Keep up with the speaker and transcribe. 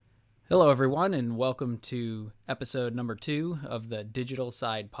Hello, everyone, and welcome to episode number 2 of the Digital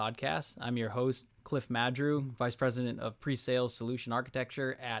Side Podcast. I'm your host, Cliff Madrew, Vice President of Pre-Sales Solution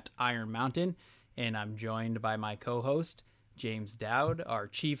Architecture at Iron Mountain, and I'm joined by my co-host, James Dowd, our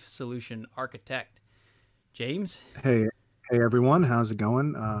Chief Solution Architect. James? Hey everyone, how's it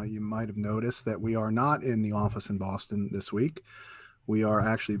going? You might have noticed that we are not in the office in Boston this week. We are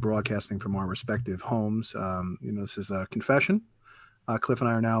actually broadcasting from our respective homes. This is a confession. Cliff and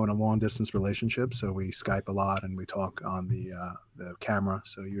I are now in a long-distance relationship, so we Skype a lot and we talk on the camera.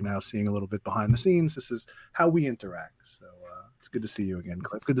 So you're now seeing a little bit behind the scenes. This is how we interact. So it's good to see you again,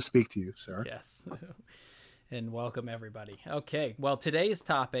 Cliff. Good to speak to you, sir. Yes, and welcome everybody. Okay, well, today's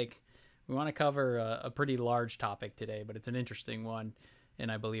topic, we want to cover a pretty large topic today, but it's an interesting one,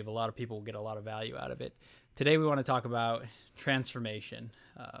 and I believe a lot of people will get a lot of value out of it. Today we want to talk about transformation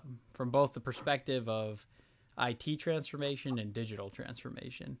from both the perspective of IT transformation and digital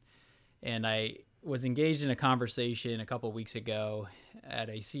transformation. And I was engaged in a conversation a couple of weeks ago at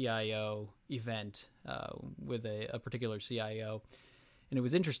a CIO event with a particular CIO. And it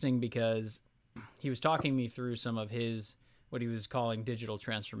was interesting because he was talking me through some of his, what he was calling digital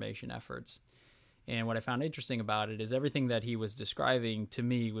transformation efforts. And what I found interesting about it is everything that he was describing to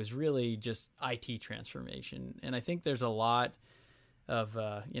me was really just IT transformation. And I think there's a lot of,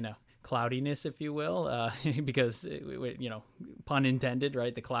 cloudiness, if you will, because, pun intended,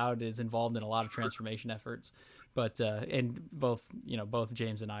 right? The cloud is involved in a lot of transformation efforts. But, and both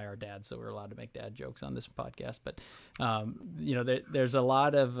James and I are dads, so we're allowed to make dad jokes on this podcast. But, there's a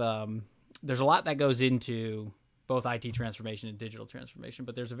lot that goes into both IT transformation and digital transformation,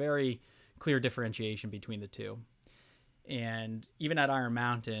 but there's a very clear differentiation between the two. And even at Iron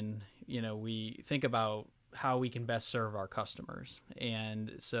Mountain, we think about how we can best serve our customers.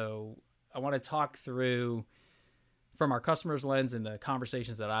 And so I want to talk through from our customers' lens and the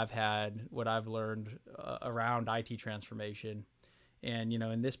conversations that I've had, what I've learned around IT transformation. And,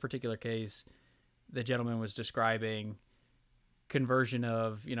 in this particular case, the gentleman was describing conversion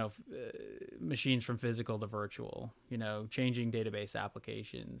of, machines from physical to virtual, changing database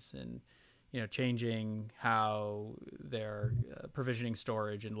applications and, changing how they're provisioning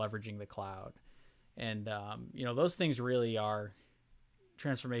storage and leveraging the cloud. And, those things really are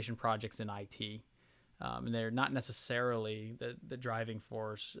transformation projects in IT. And they're not necessarily the driving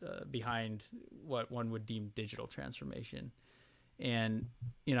force behind what one would deem digital transformation. And,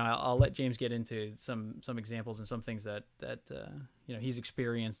 I'll let James get into some examples and some things that he's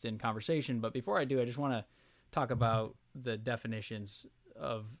experienced in conversation. But before I do, I just want to talk about the definitions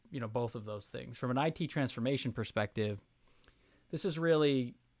of, both of those things. From an IT transformation perspective, this is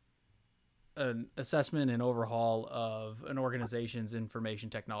really an assessment and overhaul of an organization's information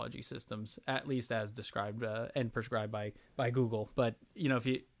technology systems, at least as described and prescribed by Google. But,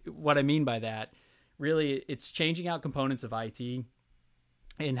 what I mean by that, really, it's changing out components of IT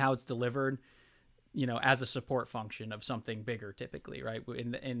and how it's delivered, as a support function of something bigger, typically, right?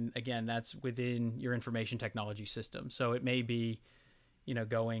 And again, that's within your information technology system. So it may be,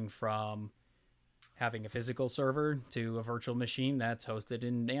 going from having a physical server to a virtual machine that's hosted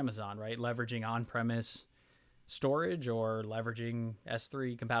in Amazon, right? Leveraging on-premise storage or leveraging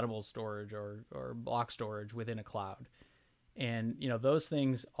S3 compatible storage or block storage within a cloud. And, those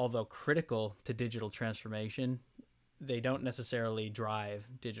things, although critical to digital transformation, they don't necessarily drive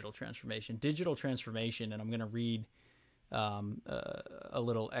digital transformation. Digital transformation, and I'm going to read a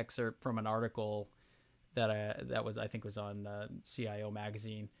little excerpt from an article that I think was on CIO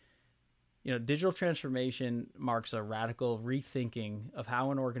Magazine. Digital transformation marks a radical rethinking of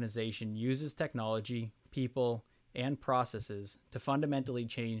how an organization uses technology, people, and processes to fundamentally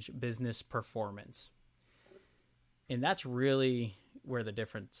change business performance. And that's really where the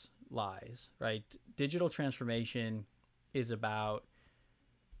difference lies, right? Digital transformation is about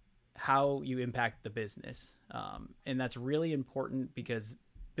how you impact the business. And that's really important because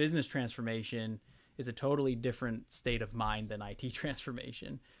business transformation is a totally different state of mind than IT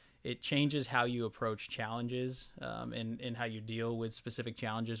transformation. It changes how you approach challenges and how you deal with specific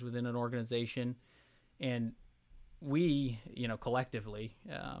challenges within an organization. And we, collectively,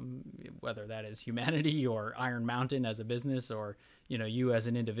 whether that is humanity or Iron Mountain as a business or, you as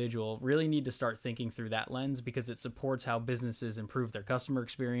an individual, really need to start thinking through that lens because it supports how businesses improve their customer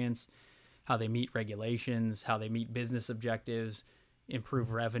experience, how they meet regulations, how they meet business objectives,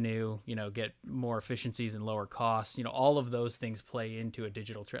 improve revenue, get more efficiencies and lower costs. All of those things play into a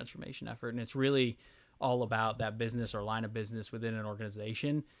digital transformation effort. And it's really all about that business or line of business within an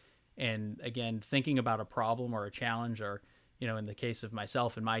organization. And again, thinking about a problem or a challenge or, in the case of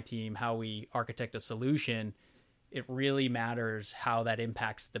myself and my team, how we architect a solution it really matters how that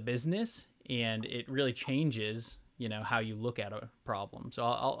impacts the business, and it really changes, how you look at a problem. So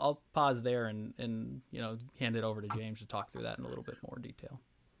I'll pause there and hand it over to James to talk through that in a little bit more detail.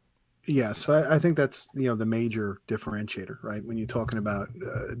 Yeah, so I think that's the major differentiator, right? When you're talking about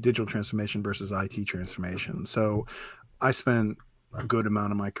digital transformation versus IT transformation. So I spent a good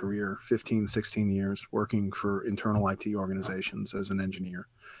amount of my career, 15, 16 years, working for internal IT organizations as an engineer.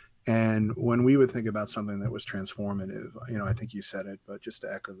 And when we would think about something that was transformative, I think you said it, but just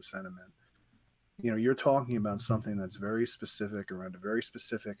to echo the sentiment, you're talking about something that's very specific around a very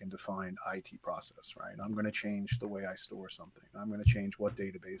specific and defined IT process, right? I'm going to change the way I store something. I'm going to change what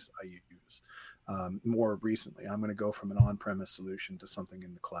database I use. More recently, I'm going to go from an on-premise solution to something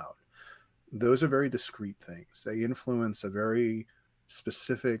in the cloud. Those are very discrete things. They influence a very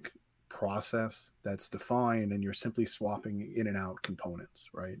specific process that's defined, and you're simply swapping in and out components,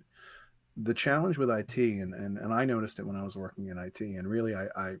 right? The challenge with IT, and I noticed it when I was working in IT, and really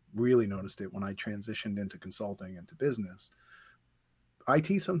I really noticed it when I transitioned into consulting into business.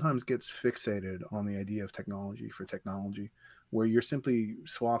 IT sometimes gets fixated on the idea of technology for technology, where you're simply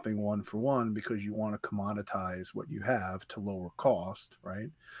swapping one for one because you want to commoditize what you have to lower cost, right?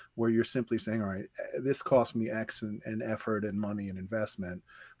 Where you're simply saying, all right, this cost me X and effort and money and investment.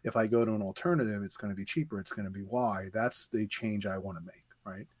 If I go to an alternative, it's going to be cheaper. It's going to be Y. That's the change I want to make,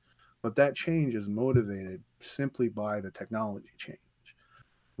 right? But that change is motivated simply by the technology change.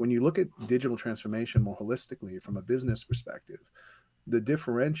 When you look at digital transformation more holistically from a business perspective, the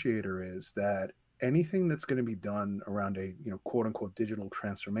differentiator is that anything that's going to be done around a quote unquote digital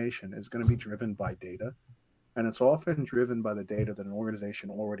transformation is going to be driven by data, and it's often driven by the data that an organization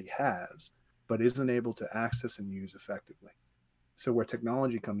already has but isn't able to access and use effectively. So where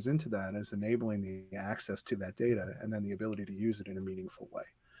technology comes into that is enabling the access to that data and then the ability to use it in a meaningful way.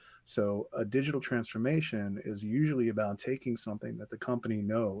 So a digital transformation is usually about taking something that the company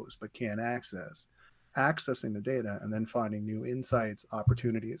knows but can't access, accessing the data, and then finding new insights,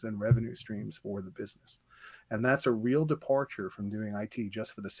 opportunities, and revenue streams for the business. And that's a real departure from doing IT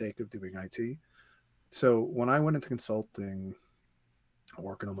just for the sake of doing IT. So when I went into consulting,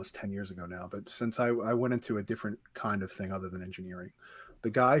 working almost 10 years ago now, but since I went into a different kind of thing other than engineering, the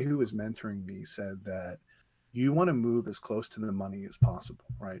guy who was mentoring me said that you want to move as close to the money as possible,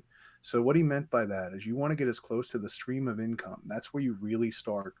 right? So what he meant by that is you want to get as close to the stream of income. That's where you really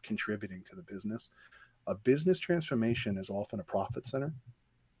start contributing to the business. A business transformation is often a profit center,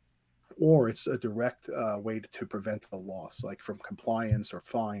 or it's a direct way to prevent a loss, like from compliance or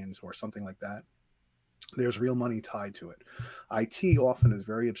fines or something like that. There's real money tied to it. IT often is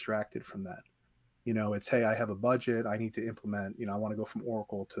very abstracted from that. It's, hey, I have a budget. I need to implement, I want to go from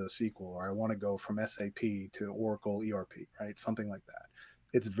Oracle to SQL, or I want to go from SAP to Oracle ERP, right? Something like that.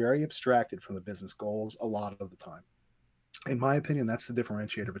 It's very abstracted from the business goals a lot of the time. In my opinion, that's the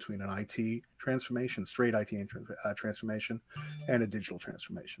differentiator between an IT transformation, straight IT transformation, and a digital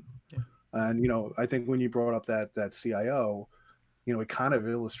transformation. Yeah. And, I think when you brought up that CIO, it kind of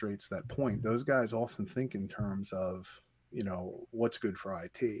illustrates that point. Those guys often think in terms of, what's good for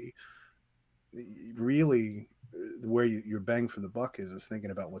IT. Really, where your bang for the buck is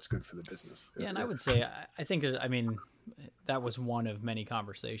thinking about what's good for the business. Yeah, and I would say I think that was one of many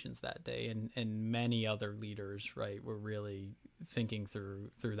conversations that day, and many other leaders, right, were really thinking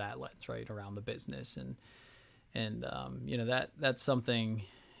through that lens, right, around the business, and that's something.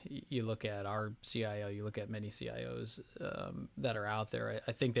 You look at our CIO, you look at many CIOs that are out there.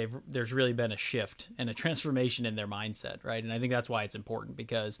 I think there's really been a shift and a transformation in their mindset, right? And I think that's why it's important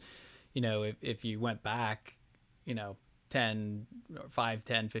because, if you went back, 10, 5,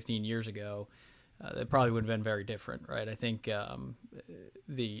 10, 15 years ago, it probably would have been very different, right? I think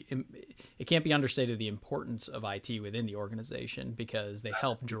it can't be understated the importance of IT within the organization because they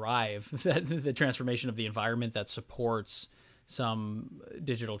help drive the transformation of the environment that supports some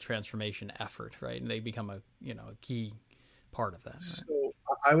digital transformation effort, right? And they become a key part of that. Right? So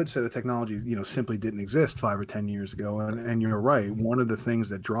I would say the technology, simply didn't exist 5 or 10 years ago. And you're right. One of the things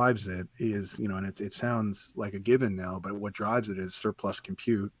that drives it is, and it sounds like a given now, but what drives it is surplus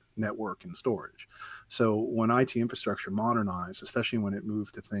compute, network, and storage. So when IT infrastructure modernized, especially when it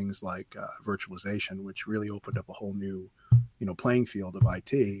moved to things like virtualization, which really opened up a whole new, playing field of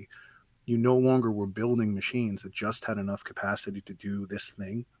IT, you no longer were building machines that just had enough capacity to do this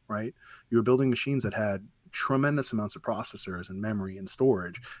thing, right? You were building machines that had tremendous amounts of processors and memory and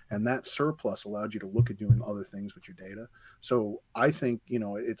storage, and that surplus allowed you to look at doing other things with your data. So I think,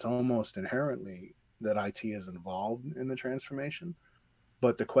 it's almost inherently that IT is involved in the transformation,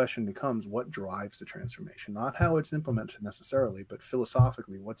 but the question becomes what drives the transformation, not how it's implemented necessarily, but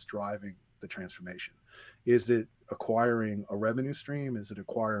philosophically, what's driving the transformation? Is it acquiring a revenue stream? Is it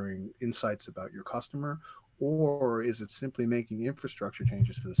acquiring insights about your customer? Or is it simply making infrastructure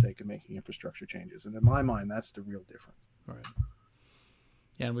changes for the sake of making infrastructure changes? And in my mind, that's the real difference. Right.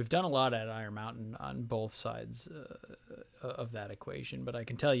 Yeah, and we've done a lot at Iron Mountain on both sides of that equation. But I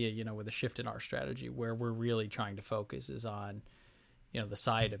can tell you, with a shift in our strategy, where we're really trying to focus is on, the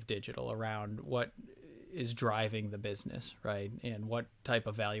side of digital around what is driving the business, right? And what type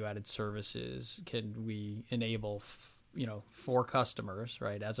of value-added services can we enable, for customers,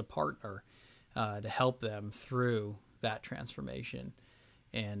 right, as a partner, to help them through that transformation.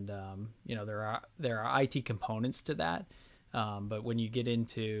 And there are IT components to that. But when you get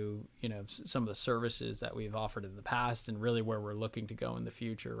into, some of the services that we've offered in the past and really where we're looking to go in the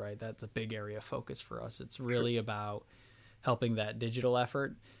future, right, that's a big area of focus for us. It's really about helping that digital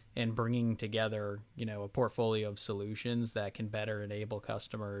effort and bringing together, a portfolio of solutions that can better enable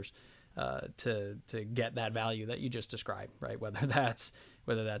customers to get that value that you just described, right? Whether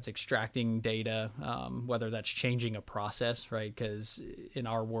that's extracting data, whether that's changing a process, right? Because in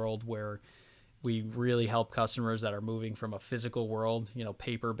our world where we really help customers that are moving from a physical world,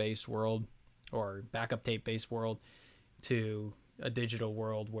 paper-based world or backup tape-based world to a digital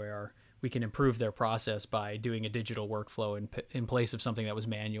world where we can improve their process by doing a digital workflow in place of something that was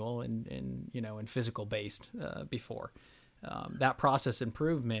manual and physical-based before. That process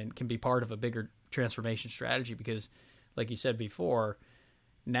improvement can be part of a bigger transformation strategy because, like you said before,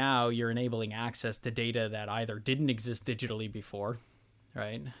 now you're enabling access to data that either didn't exist digitally before,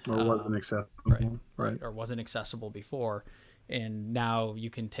 right? Or wasn't accessible. Right. Or wasn't accessible before. And now you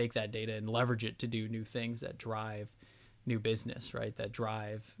can take that data and leverage it to do new things that drive new business, right? That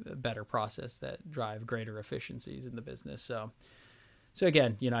drive a better process, that drive greater efficiencies in the business. So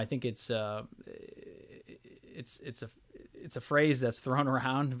again, I think it's a phrase that's thrown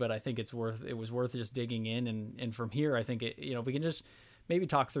around, but I think it was worth just digging in. And from here, I think if we can just maybe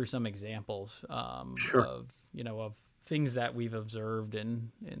talk through some examples Sure. of things that we've observed and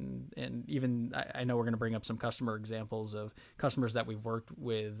even I know we're going to bring up some customer examples of customers that we've worked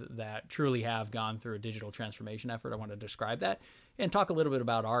with that truly have gone through a digital transformation effort. I want to describe that and talk a little bit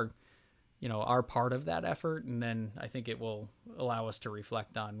about our part of that effort. And then I think it will allow us to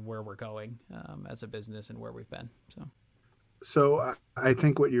reflect on where we're going as a business and where we've been. So I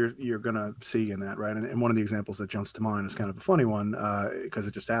think what you're going to see in that, right? And one of the examples that jumps to mind is kind of a funny one because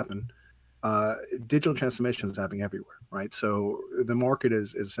it just happened. Digital transformation is happening everywhere, right? So the market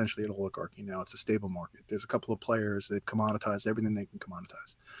is essentially an oligarchy now. It's a stable market. There's a couple of players. They've commoditized everything they can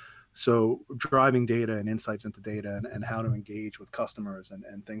commoditize. So driving data and insights into data and how to engage with customers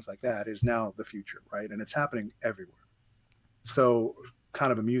and things like that is now the future, right? And it's happening everywhere. So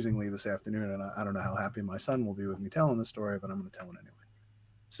kind of amusingly this afternoon, and I don't know how happy my son will be with me telling this story, but I'm going to tell it anyway.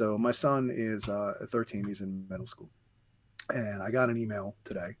 So my son is 13. He's in middle school. And I got an email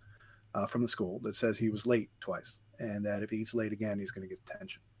today from the school that says he was late twice, and that if he's late again, he's going to get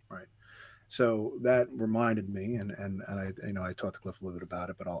detention, right? So that reminded me, and I talked to Cliff a little bit about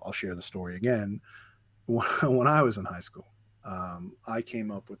it, but I'll share the story again. When I was in high school, I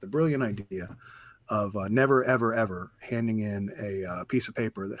came up with the brilliant idea of never, ever, ever handing in a piece of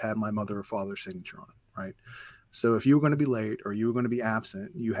paper that had my mother or father's signature on it, right? So if you were going to be late or you were going to be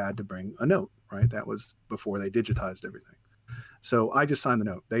absent, you had to bring a note, right? That was before they digitized everything. So I just signed the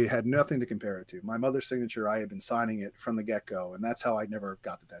note. They had nothing to compare it to. My mother's signature, I had been signing it from the get-go, and that's how I never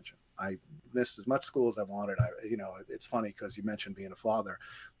got detention. I missed as much school as I wanted. It's funny because you mentioned being a father.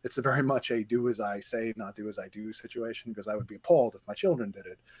 It's a very much a do as I say, not do as I do situation, because I would be appalled if my children did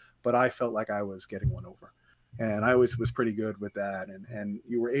it. But I felt like I was getting one over. And I always was pretty good with that. And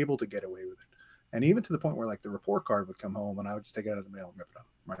you were able to get away with it. And even to the point where like the report card would come home and I would just take it out of the mail and rip it up,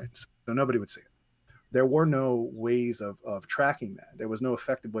 right? So nobody would see it. There were no ways of tracking that. There was no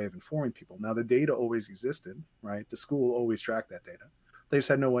effective way of informing people. Now, the data always existed, right? The school always tracked that data. They just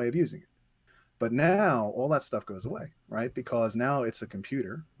had no way of using it. But now all that stuff goes away, right? Because now it's a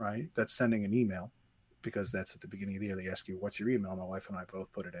computer, right, that's sending an email, because that's at the beginning of the year. They ask you, what's your email? My wife and I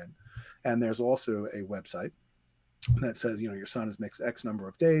both put it in. And there's also a website that says, your son has missed X number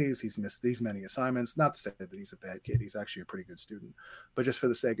of days. He's missed these many assignments. Not to say that he's a bad kid. He's actually a pretty good student. But just for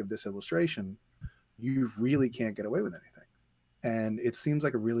the sake of this illustration, you really can't get away with anything. And it seems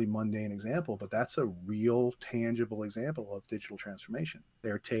like a really mundane example, but that's a real tangible example of digital transformation.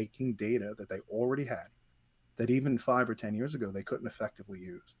 They're taking data that they already had, that even 5 or 10 years ago they couldn't effectively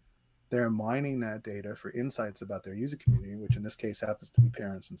use. They're mining that data for insights about their user community, which in this case happens to be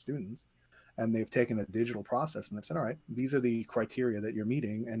parents and students. And they've taken a digital process and they've said, all right, these are the criteria that you're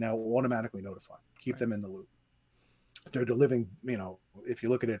meeting, and now automatically notify. Keep them in the loop. They're delivering, if you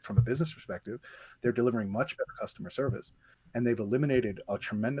look at it from a business perspective, they're delivering much better customer service, and they've eliminated a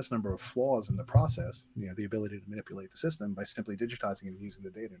tremendous number of flaws in the process, the ability to manipulate the system by simply digitizing and using the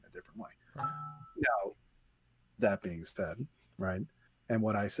data in a different way. Right. Now, that being said, right, and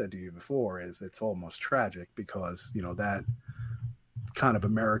what I said to you before is it's almost tragic because, that kind of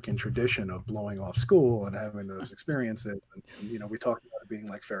American tradition of blowing off school and having those experiences, and we talked about it being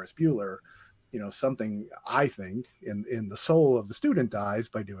like Ferris Bueller, something I think in the soul of the student dies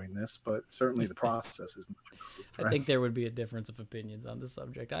by doing this, but certainly the process is much improved, right? I think there would be a difference of opinions on the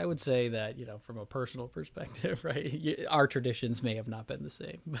subject. I would say that, from a personal perspective, right, our traditions may have not been the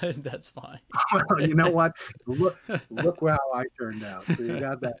same, but that's fine. Well, you know what? Look how I turned out. So you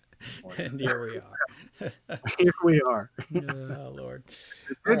got that. And here we are. Here we are. Oh, Lord.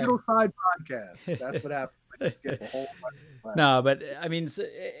 The Digital Side Podcast. That's what happened. No, but I mean,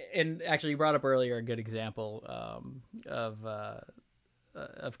 and actually you brought up earlier a good example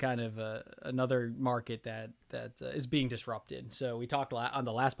of kind of another market that is being disrupted. So we talked on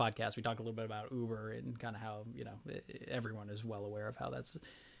the last podcast, we talked a little bit about Uber and kind of how, everyone is well aware of how that's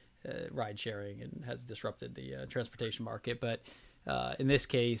ride sharing and has disrupted the transportation market. But in this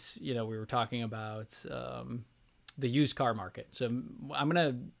case, we were talking about the used car market. So I'm going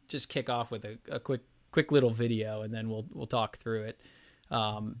to just kick off with a quick little video, and then we'll talk through it.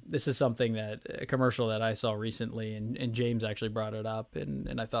 This is something a commercial that I saw recently, and James actually brought it up,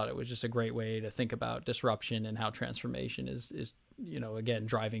 and I thought it was just a great way to think about disruption and how transformation is again,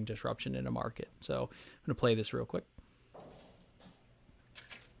 driving disruption in a market. So I'm going to play this real quick.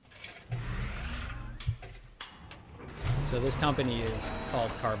 So this company is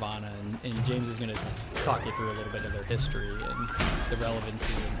called Carvana, and James is going to talk you through a little bit of their history and the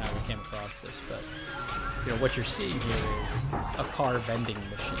relevancy and how we came across this. But what you're seeing here is a car vending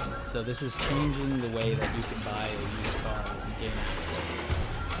machine. So this is changing the way that you can buy a used car and gain access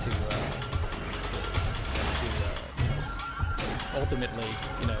to ultimately,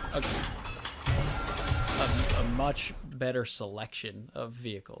 a much better selection of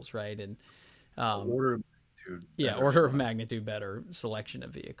vehicles, right? And order of magnitude better selection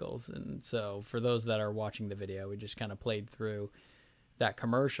of vehicles. And so for those that are watching the video, we just kind of played through that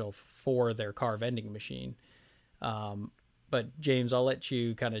commercial for their car vending machine. But James, I'll let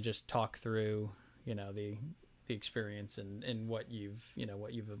you kind of just talk through, the experience and what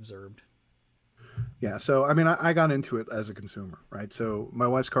you've observed. Yeah. So, I mean, I got into it as a consumer, right? So my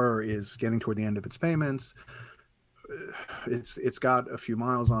wife's car is getting toward the end of its payments. It's got a few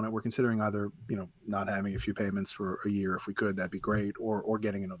miles on it. We're considering either, not having a few payments for a year. If we could, that'd be great, or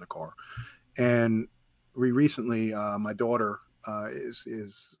getting another car. And recently, my daughter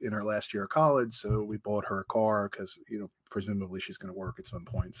is in her last year of college, so we bought her a car because presumably she's going to work at some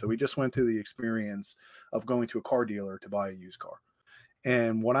point. So we just went through the experience of going to a car dealer to buy a used car.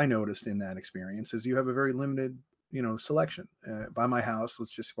 And what I noticed in that experience is you have a very limited selection. By my house,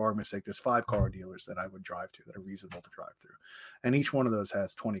 let's just, for argument's sake, there's 5 car dealers that I would drive to that are reasonable to drive through, and each one of those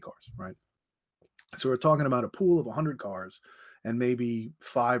has 20 cars, right? So we're talking about a pool of 100 cars, and maybe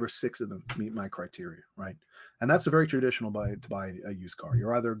 5 or 6 of them meet my criteria, right? And that's a very traditional to buy a used car.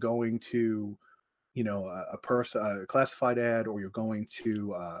 You're either going to a classified ad, or you're going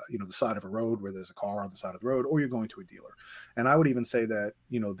to the side of a road where there's a car on the side of the road, or you're going to a dealer. And I would even say that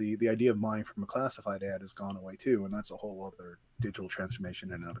the idea of buying from a classified ad has gone away too, and that's a whole other digital transformation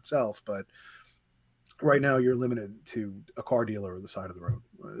in and of itself. But right now you're limited to a car dealer or the side of the road,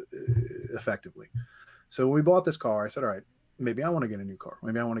 effectively. So when we bought this car, I said, all right, maybe I want to get a new car.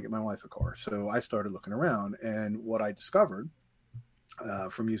 Maybe I want to get my wife a car. So I started looking around, and what I discovered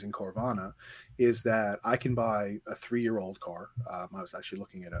from using Carvana is that I can buy a 3-year-old car. I was actually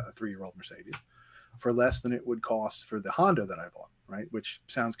looking at a 3-year-old Mercedes for less than it would cost for the Honda that I bought, right? Which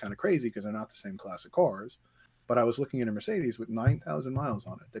sounds kind of crazy because they're not the same class of cars. But I was looking at a Mercedes with 9,000 miles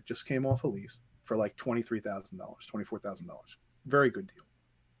on it that just came off a lease for like $23,000, $24,000. Very good deal.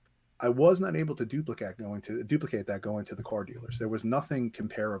 I was not able to duplicate that going to the car dealers. There was nothing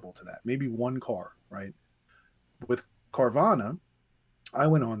comparable to that. Maybe one car, right? With Carvana, I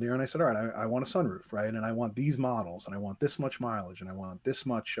went on there and I said, all right, I want a sunroof, right? And I want these models, and I want this much mileage, and I want this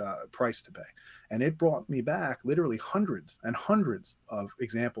much price to pay. And it brought me back literally hundreds and hundreds of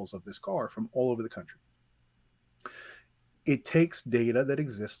examples of this car from all over the country. It takes data that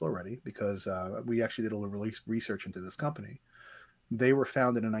exists already, because we actually did a little research into this company. They were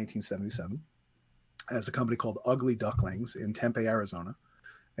founded in 1977 as a company called Ugly Ducklings in Tempe, Arizona.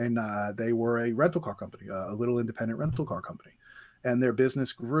 And they were a rental car company, a little independent rental car company. And their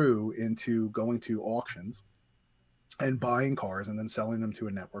business grew into going to auctions and buying cars and then selling them to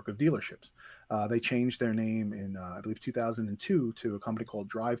a network of dealerships. They changed their name in, I believe, 2002 to a company called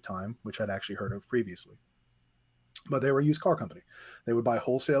Drive Time, which I'd actually heard of previously. But they were a used car company. They would buy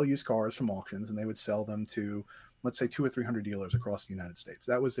wholesale used cars from auctions and they would sell them to, let's say, 200 or 300 dealers across the United States.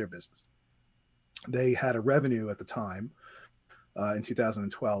 That was their business. They had a revenue at the time in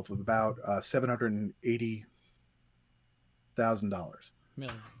 2012 of about $780,000.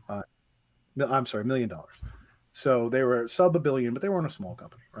 $1 million. So they were sub $1 billion, but they weren't a small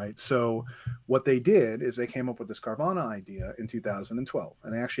company, right? So what they did is they came up with this Carvana idea in 2012,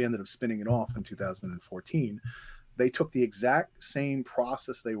 and they actually ended up spinning it off in 2014. They took the exact same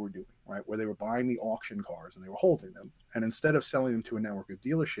process they were doing, right, where they were buying the auction cars and they were holding them. And instead of selling them to a network of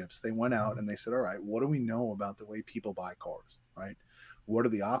dealerships, they went out and they said, all right, what do we know about the way people buy cars, right? What are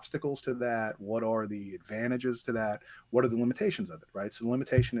the obstacles to that? What are the advantages to that? What are the limitations of it, right? So the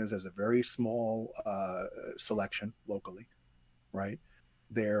limitation is there's a very small selection locally, right?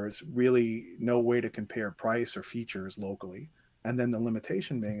 There's really no way to compare price or features locally. And then the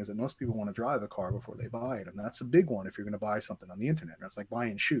limitation being is that most people want to drive a car before they buy it. And that's a big one if you're going to buy something on the internet. It's like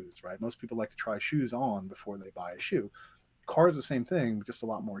buying shoes, right? Most people like to try shoes on before they buy a shoe. Cars, the same thing, but just a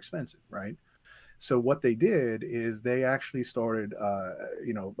lot more expensive, right? So what they did is they actually started,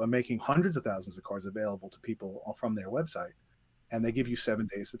 making hundreds of thousands of cars available to people from their website, and they give you 7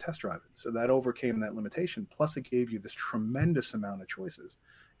 days to test drive it. So that overcame that limitation. Plus, it gave you this tremendous amount of choices,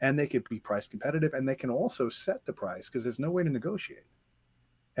 and they could be price competitive, and they can also set the price because there's no way to negotiate.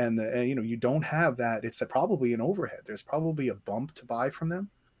 And you don't have that. It's probably an overhead. There's probably a bump to buy from them,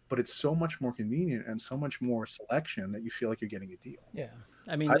 but it's so much more convenient and so much more selection that you feel like you're getting a deal. Yeah.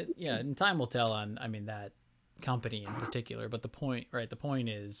 I mean, and time will tell on, that company in particular, but the point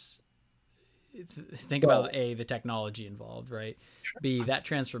is think about the technology involved, right? Sure. B, that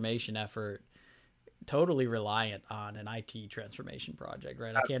transformation effort totally reliant on an IT transformation project, right?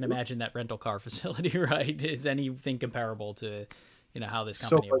 Absolutely. I can't imagine that rental car facility, right, is anything comparable to, how this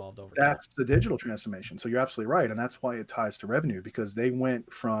company evolved over time. That's the digital transformation. So you're absolutely right. And that's why it ties to revenue, because they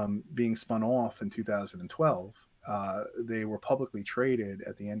went from being spun off in 2012. They were publicly traded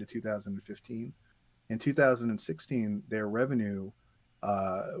at the end of 2015. In 2016, their revenue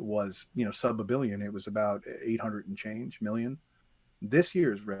was, sub $1 billion. It was about 800 and change million. This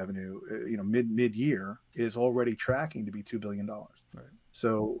year's revenue, mid-year, is already tracking to be $2 billion. Right.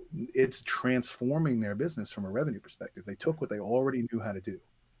 So it's transforming their business from a revenue perspective. They took what they already knew how to do.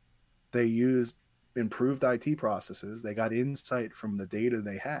 They used improved IT processes. They got insight from the data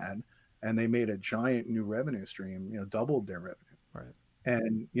they had, and they made a giant new revenue stream, doubled their revenue. Right.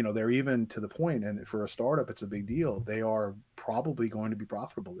 And, they're even to the point, and for a startup, it's a big deal. They are probably going to be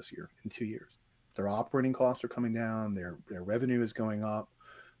profitable this year, in 2 years. Their operating costs are coming down. Their revenue is going up.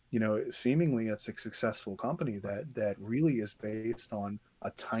 Seemingly it's a successful company that really is based on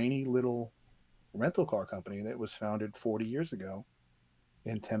a tiny little rental car company that was founded 40 years ago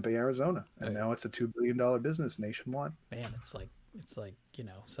in Tempe, Arizona. And now it's a $2 billion business nationwide. Man, it's like it's like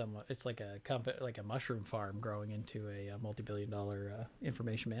a company, like a mushroom farm growing into a multi-billion-dollar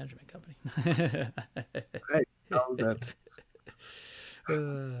information management company. Hey, that's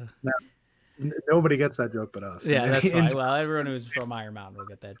nobody gets that joke but us. Yeah, that's fine. Well, everyone who's from Iron Mountain will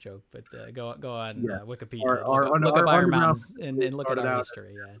get that joke, but go on Wikipedia, look up Iron Mountain and look at our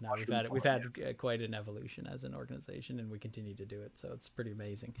history. Yeah, no, we've had quite an evolution as an organization, and we continue to do it. So it's pretty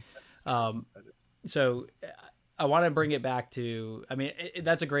amazing. So I want to bring it back to,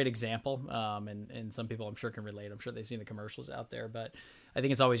 that's a great example. And some people I'm sure can relate. I'm sure they've seen the commercials out there, but I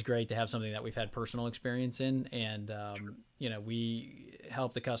think it's always great to have something that we've had personal experience in. And, we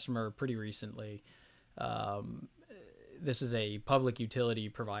helped a customer pretty recently. This is a public utility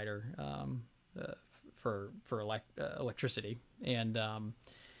provider, for electricity. And,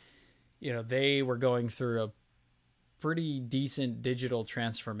 they were going through a pretty decent digital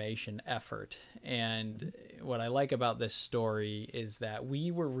transformation effort. And what I like about this story is that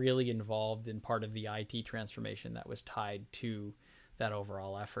we were really involved in part of the IT transformation that was tied to that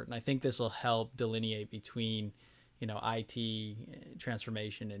overall effort. And I think this will help delineate between, IT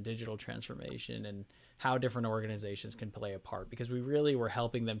transformation and digital transformation and how different organizations can play a part, because we really were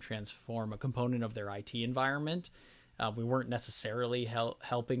helping them transform a component of their IT environment. We weren't necessarily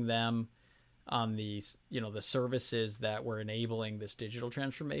helping them on the services that were enabling this digital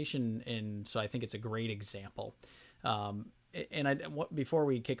transformation. And so I think it's a great example. And before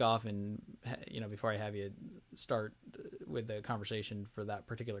we kick off and, before I have you start with the conversation for that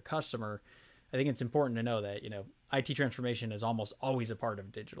particular customer, I think it's important to know that, IT transformation is almost always a part of a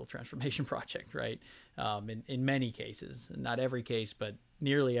digital transformation project, right? In many cases, not every case, but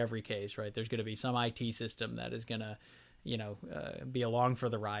nearly every case, right, there's going to be some IT system that is going to, be along for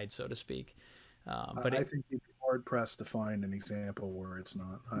the ride, so to speak. But I think you'd be hard pressed to find an example where it's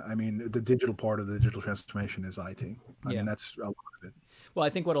not. I mean, the digital part of the digital transformation is IT. I mean, that's a lot of it. Well, I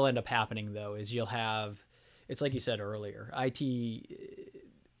think what'll end up happening though is you'll have, it's like you said earlier, IT,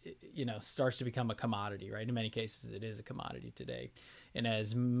 starts to become a commodity, right? In many cases, it is a commodity today. And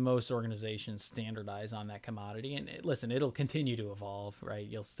as most organizations standardize on that commodity, and listen, it'll continue to evolve, right?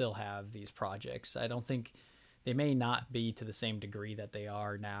 You'll still have these projects. I don't think they may not be to the same degree that they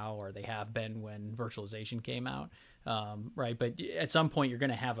are now, or they have been when virtualization came out, right? But at some point, you're going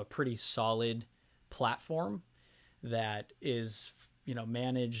to have a pretty solid platform that is,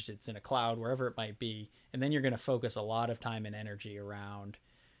 managed. It's in a cloud, wherever it might be, and then you're going to focus a lot of time and energy around,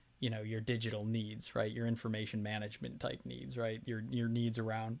 your digital needs, right? Your information management type needs, right? Your needs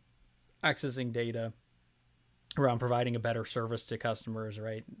around accessing data, around providing a better service to customers,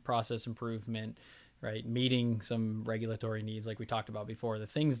 right? Process improvement, right? Meeting some regulatory needs like we talked about before. The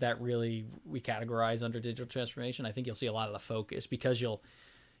things that really we categorize under digital transformation, I think you'll see a lot of the focus, because you'll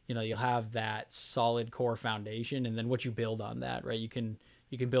have that solid core foundation, and then what you build on that, right? You can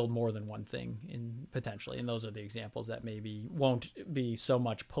build more than one thing in potentially, and those are the examples that maybe won't be so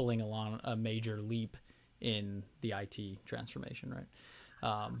much pulling along a major leap in the IT transformation, right?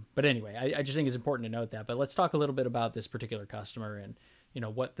 But anyway, I just think it's important to note that. But let's talk a little bit about this particular customer and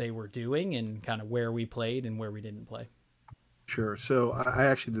what they were doing and kind of where we played and where we didn't play. Sure. So I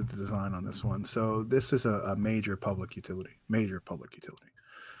actually did the design on this one. So this is a major public utility.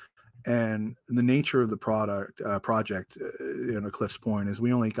 And the nature of the project, Cliff's point, is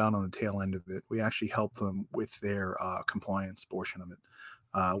we only got on the tail end of it. We actually helped them with their compliance portion of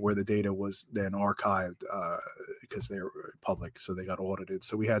it, where the data was then archived because they were public, so they got audited.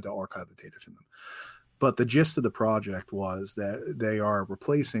 So we had to archive the data for them. But the gist of the project was that they are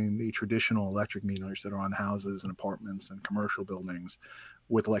replacing the traditional electric meters that are on houses and apartments and commercial buildings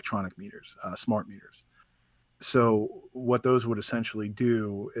with electronic meters, smart meters. So what those would essentially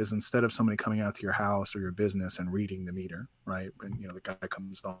do is, instead of somebody coming out to your house or your business and reading the meter, right, and the guy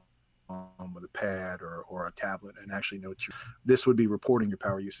comes on with a pad or a tablet and actually notes this would be reporting your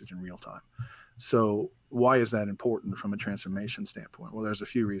power usage in real time. So why is that important from a transformation standpoint? Well, there's a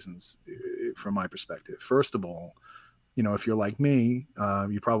few reasons from my perspective. First of all, if you're like me,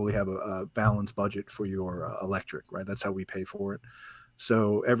 you probably have a balanced budget for your electric, right? That's how we pay for it.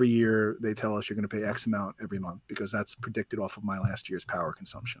 So every year they tell us you're going to pay X amount every month, because that's predicted off of my last year's power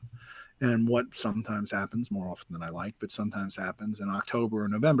consumption. And what sometimes happens, more often than I like, but sometimes happens, in October or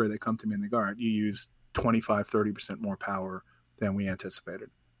November, they come to me and they go, all right, you use 25, 30% more power than we anticipated,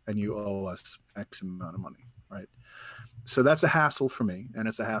 and you owe us X amount of money, right? So that's a hassle for me, and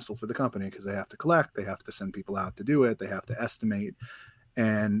it's a hassle for the company, because they have to collect, they have to send people out to do it, they have to estimate,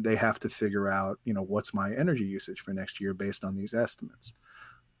 and they have to figure out, what's my energy usage for next year based on these estimates.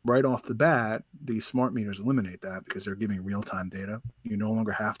 Right off the bat, these smart meters eliminate that, because they're giving real-time data. You no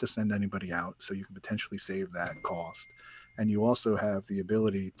longer have to send anybody out, so you can potentially save that cost. And you also have the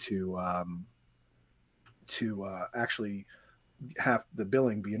ability to actually have the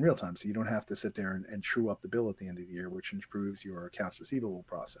billing be in real time, so you don't have to sit there and true up the bill at the end of the year, which improves your accounts receivable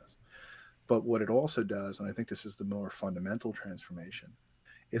process. But what it also does, and I think this is the more fundamental transformation,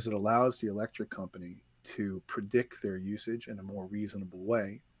 is it allows the electric company to predict their usage in a more reasonable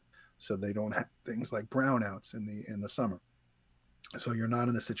way, so they don't have things like brownouts in the summer. So you're not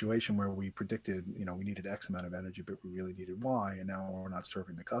in a situation where we predicted, we needed X amount of energy, but we really needed Y, and now we're not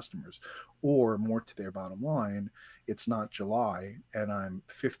serving the customers. Or more to their bottom line, it's not July, and I'm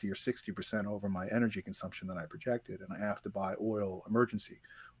 50 or 60% over my energy consumption that I projected, and I have to buy oil emergency,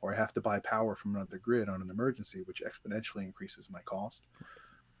 or I have to buy power from another grid on an emergency, which exponentially increases my cost.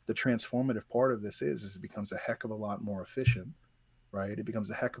 The transformative part of this is it becomes a heck of a lot more efficient, right? It becomes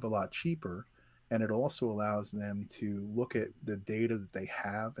a heck of a lot cheaper. And it also allows them to look at the data that they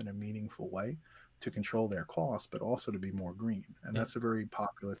have in a meaningful way to control their costs, but also to be more green. And that's a very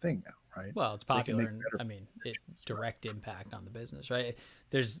popular thing now, right? Well, it's popular, and it's direct impact on the business, right?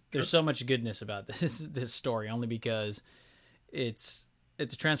 There's so much goodness about this story, only because it's a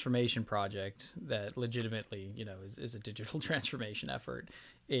transformation project that legitimately, is a digital transformation effort.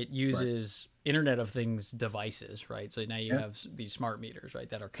 It uses Internet of Things devices, right? So now you have these smart meters, right,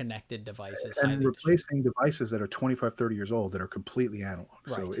 that are connected devices. And replacing devices that are 25, 30 years old that are completely analog.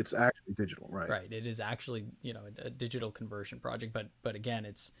 Right. So it's actually digital, right? Right. It is actually, a digital conversion project. But again,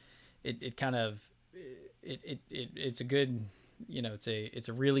 it's a good, it's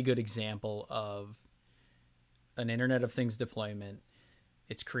a really good example of an Internet of Things deployment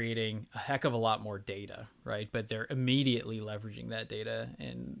it's creating a heck of a lot more data, right? But they're immediately leveraging that data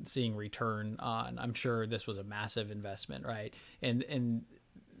and seeing return on, I'm sure this was a massive investment, right? And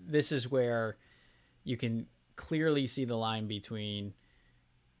this is where you can clearly see the line between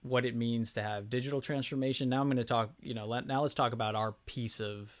what it means to have digital transformation. Now I'm going to talk, now let's talk about our piece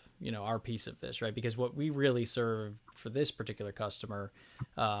of this, right? Because what we really serve for this particular customer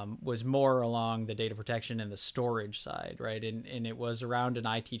was more along the data protection and the storage side, right? And it was around an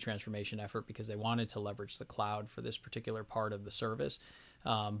IT transformation effort because they wanted to leverage the cloud for this particular part of the service.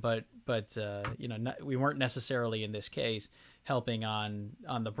 But we weren't necessarily in this case helping on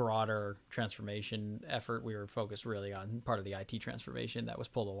the broader transformation effort. We were focused really on part of the IT transformation that was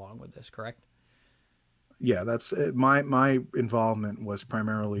pulled along with this, correct? Yeah, that's my involvement was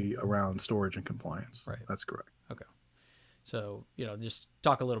primarily around storage and compliance. Right. That's correct. Okay. So, just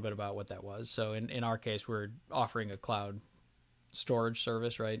talk a little bit about what that was. So in our case, we're offering a cloud storage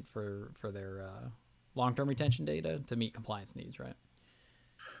service, right, for their long-term retention data to meet compliance needs, right?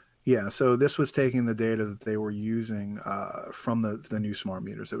 Yeah, so this was taking the data that they were using from the new smart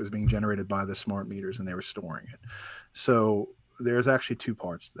meters. It was being generated by the smart meters, and they were storing it. So there's actually two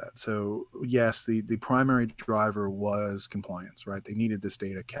parts to that. So yes, the primary driver was compliance, right? They needed this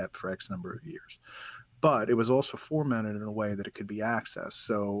data kept for X number of years. But it was also formatted in a way that it could be accessed.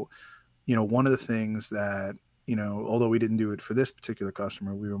 So, one of the things that, although we didn't do it for this particular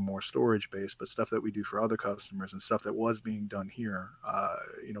customer, we were more storage based, but stuff that we do for other customers and stuff that was being done here,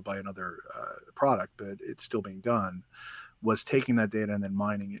 by another product, but it's still being done, was taking that data and then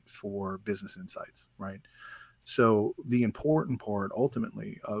mining it for business insights, right? So the important part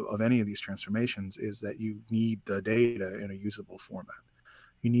ultimately of any of these transformations is that you need the data in a usable format.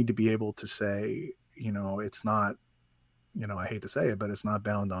 You need to be able to say, it's not, I hate to say it, but it's not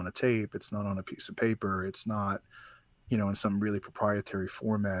bound on a tape. It's not on a piece of paper. It's not, in some really proprietary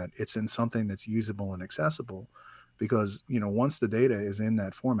format. It's in something that's usable and accessible because, once the data is in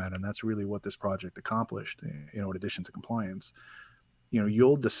that format, and that's really what this project accomplished, in addition to compliance,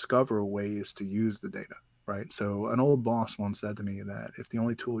 you'll discover ways to use the data, right? So an old boss once said to me that if the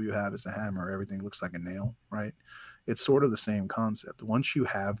only tool you have is a hammer, everything looks like a nail, right? It's sort of the same concept. Once you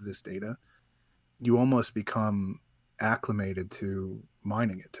have this data, you almost become acclimated to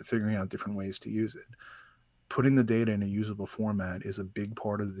mining it, to figuring out different ways to use it. Putting the data in a usable format is a big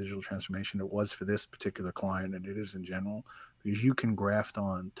part of the digital transformation. It was for this particular client, and it is in general, because you can graft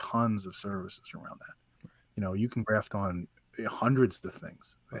on tons of services around that. You can graft on hundreds of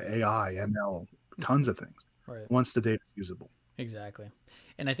things, AI, ML, tons of things, right, once the data is usable. Exactly.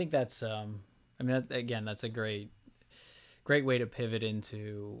 And I think that's, that's a great way to pivot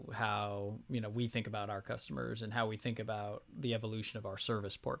into how, we think about our customers and how we think about the evolution of our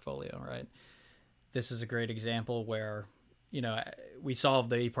service portfolio, right? This is a great example where, we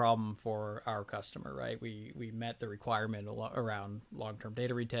solved a problem for our customer, right? We met the requirement around long-term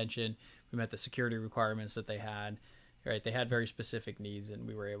data retention. We met the security requirements that they had, right? They had very specific needs and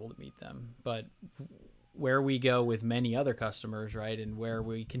we were able to meet them. But where we go with many other customers, right, and where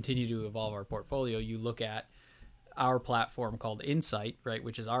we continue to evolve our portfolio, you look at our platform called Insight, right,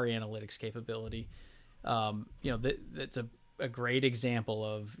 which is our analytics capability. That's a great example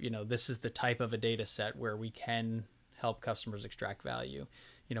of, this is the type of a data set where we can help customers extract value.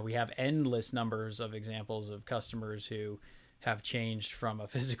 We have endless numbers of examples of customers who have changed from a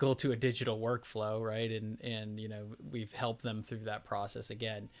physical to a digital workflow, right? And we've helped them through that process.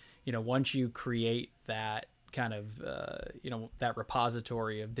 Again, once you create that kind of, that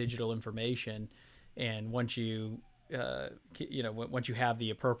repository of digital information, and once you have the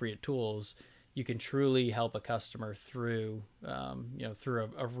appropriate tools, you can truly help a customer through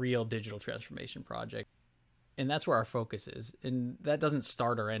a real digital transformation project. And that's where our focus is. And that doesn't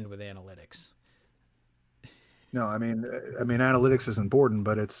start or end with analytics. No, I mean, analytics is important,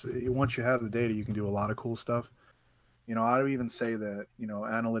 but it's once you have the data, you can do a lot of cool stuff. I would even say that,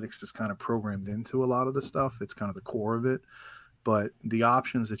 analytics is kind of programmed into a lot of the stuff. It's kind of the core of it, but the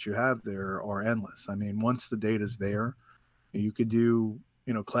options that you have there are endless. I mean, once the data is there, you could do,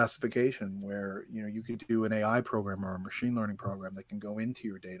 classification where, you could do an AI program or a machine learning program that can go into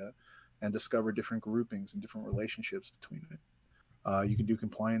your data and discover different groupings and different relationships between it. You can do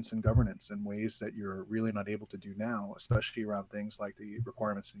compliance and governance in ways that you're really not able to do now, especially around things like the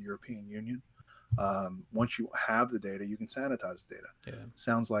requirements of the European Union. Once you have the data, you can sanitize the data. Yeah.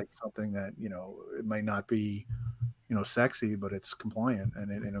 Sounds like something that, it might not be, sexy, but it's compliant,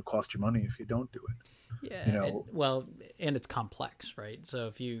 and it'll cost you money if you don't do it. Yeah. And it's complex, right? So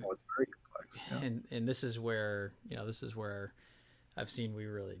if you, it's very complex. Yeah. And this is where, I've seen we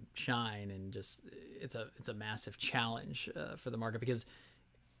really shine, and just it's a massive challenge for the market, because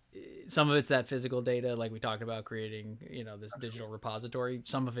some of it's that physical data, like we talked about, creating, this digital repository.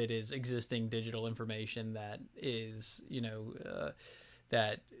 Some of it is existing digital information that is,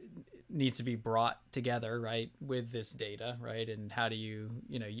 that needs to be brought together, right, with this data, right? And how do you,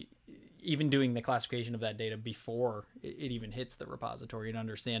 even doing the classification of that data before it even hits the repository, and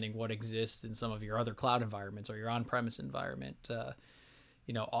understanding what exists in some of your other cloud environments or your on-premise environment,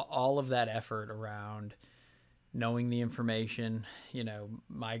 all of that effort around knowing the information,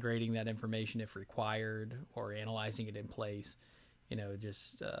 migrating that information if required, or analyzing it in place, and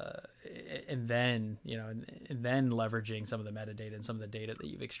then leveraging some of the metadata and some of the data that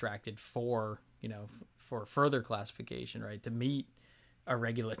you've extracted for further classification, right, to meet a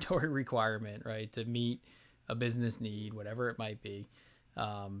regulatory requirement, right, to meet a business need, whatever it might be.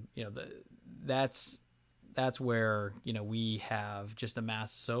 That's where, we have just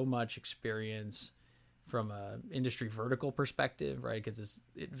amassed so much experience from a industry vertical perspective, right? Because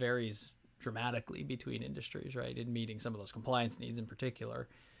it varies dramatically between industries, right? In meeting some of those compliance needs in particular,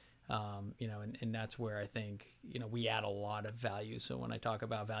 and that's where I think, we add a lot of value. So when I talk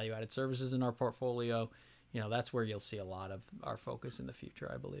about value added services in our portfolio, that's where you'll see a lot of our focus in the future,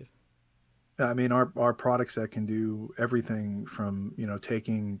 I believe. I mean, our product set can do everything from,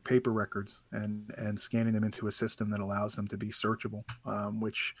 taking paper records and scanning them into a system that allows them to be searchable,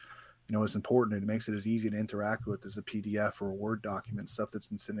 which, is important. It makes it as easy to interact with as a PDF or a Word document, stuff that's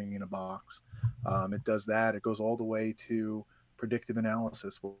been sitting in a box. It does that. It goes all the way to predictive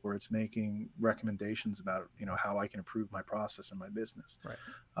analysis, where it's making recommendations about, how I can improve my process in my business. Right.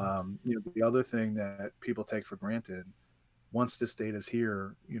 The other thing that people take for granted, once this data is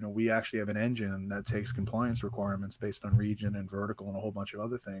here, we actually have an engine that takes compliance requirements based on region and vertical and a whole bunch of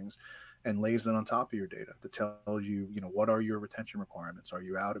other things, and lays it on top of your data to tell you, what are your retention requirements? Are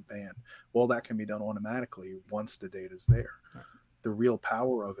you out of band? Well, that can be done automatically once the data is there. Right. The real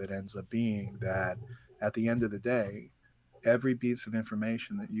power of it ends up being that at the end of the day, every piece of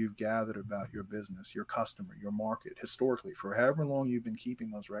information that you've gathered about your business, your customer, your market, historically, for however long you've been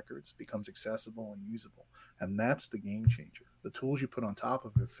keeping those records, becomes accessible and usable. And that's the game changer. The tools you put on top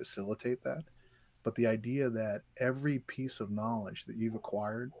of it facilitate that. But the idea that every piece of knowledge that you've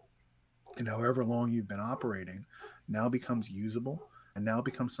acquired and however long you've been operating now becomes usable, and now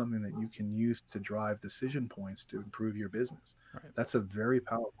becomes something that you can use to drive decision points to improve your business. Right. That's a very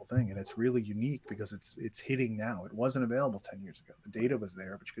powerful thing, and it's really unique because it's hitting now. It wasn't available 10 years ago. The data was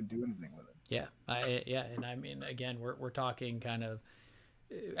there, but you couldn't do anything with it. Yeah, and I mean, again, we're talking kind of,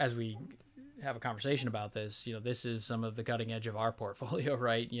 as we have a conversation about this, this is some of the cutting edge of our portfolio,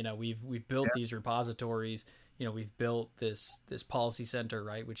 right? We've built these repositories. We've built this policy center,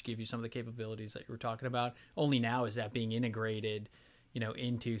 right, which give you some of the capabilities that you were talking about. Only now is that being integrated,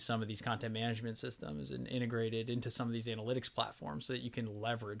 into some of these content management systems, and integrated into some of these analytics platforms, so that you can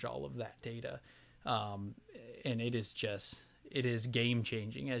leverage all of that data. And it is game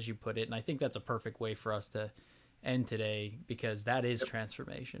changing, as you put it. And I think that's a perfect way for us to end today, because that is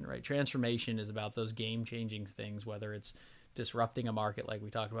transformation, right? Transformation is about those game changing things, whether it's disrupting a market like we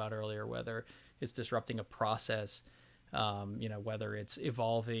talked about earlier, whether it's disrupting a process, whether it's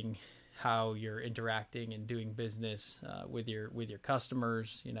evolving how you're interacting and doing business with your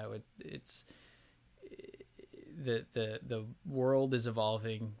customers. It's the world is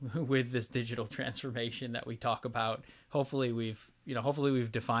evolving with this digital transformation that we talk about. Hopefully we've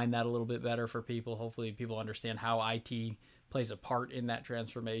defined that a little bit better for people. Hopefully people understand how IT plays a part in that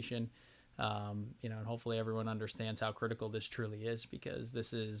transformation. And hopefully everyone understands how critical this truly is, because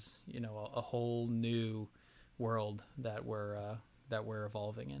this is, a whole new world that we're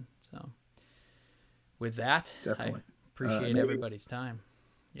evolving in. So with that, definitely. I appreciate everybody's time,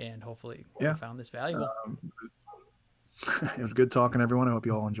 and hopefully you found this valuable. It was good talking to everyone. I hope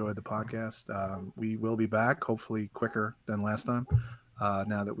you all enjoyed the podcast. We will be back, hopefully quicker than last time,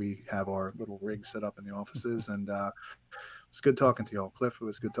 now that we have our little rig set up in the offices. And it's good talking to you all. Cliff, it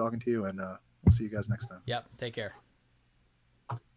was good talking to you, and we'll see you guys next time. Yep. Take care.